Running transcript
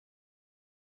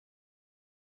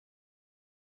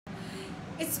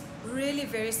It's really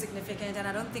very significant, and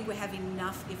I don't think we have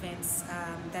enough events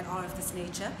that are of this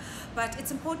nature. But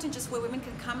it's important just where women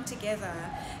can come together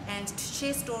and to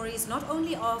share stories, not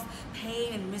only of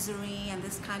pain and misery and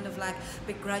this kind of like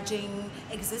begrudging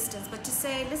existence, but to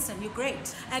say, listen, you're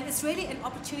great. And it's really an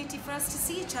opportunity for us to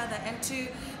see each other and to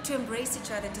embrace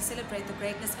each other, to celebrate the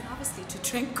greatness, and obviously to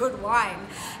drink good wine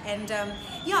and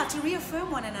yeah, to reaffirm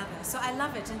one another. So I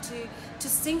love it, and to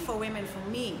sing for women, for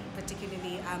me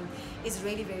particularly, is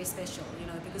really very special, you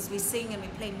know, because we sing and we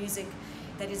play music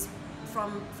that is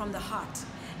from the heart,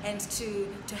 and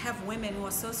to have women who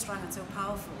are so strong and so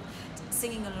powerful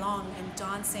singing along and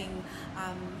dancing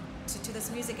to this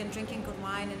music and drinking good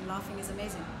wine and laughing is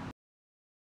amazing.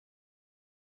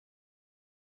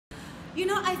 You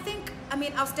know, I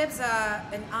mean, our stepza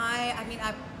and I mean,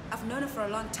 I've known her for a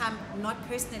long time, not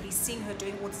personally seeing her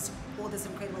doing all this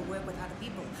incredible work with other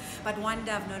people. But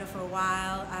Wanda, I've known her for a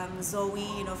while, Zoe,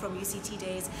 you know, from UCT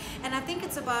days. And I think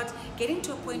it's about getting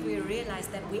to a point where you realize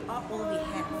that we are all we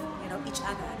have, you know, each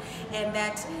other. And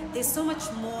that there's so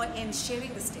much more in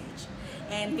sharing the stage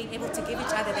and being able to give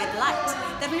each other that light,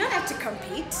 that we don't have to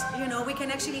compete, you know, we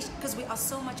can actually, because we are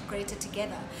so much greater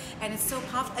together, and it's so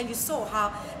powerful. And you saw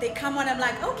how they come on, I'm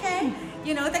like, okay,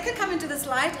 you know, they could come into this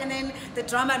light, and then the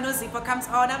drama no zipper comes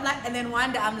on, I'm like, and then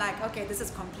one day I'm like, okay, this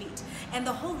is complete. And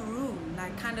the whole room,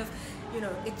 like, kind of, you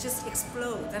know, it just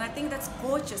explodes, and I think that's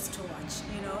gorgeous to watch,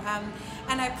 you know,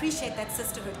 and I appreciate that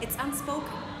sisterhood. It's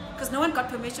unspoken, because no one got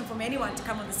permission from anyone to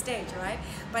come on the stage, right?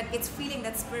 But it's feeling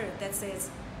that spirit that says,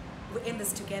 we're in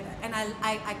this together, and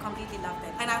I completely love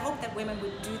that, and I hope that women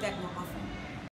would do that more often.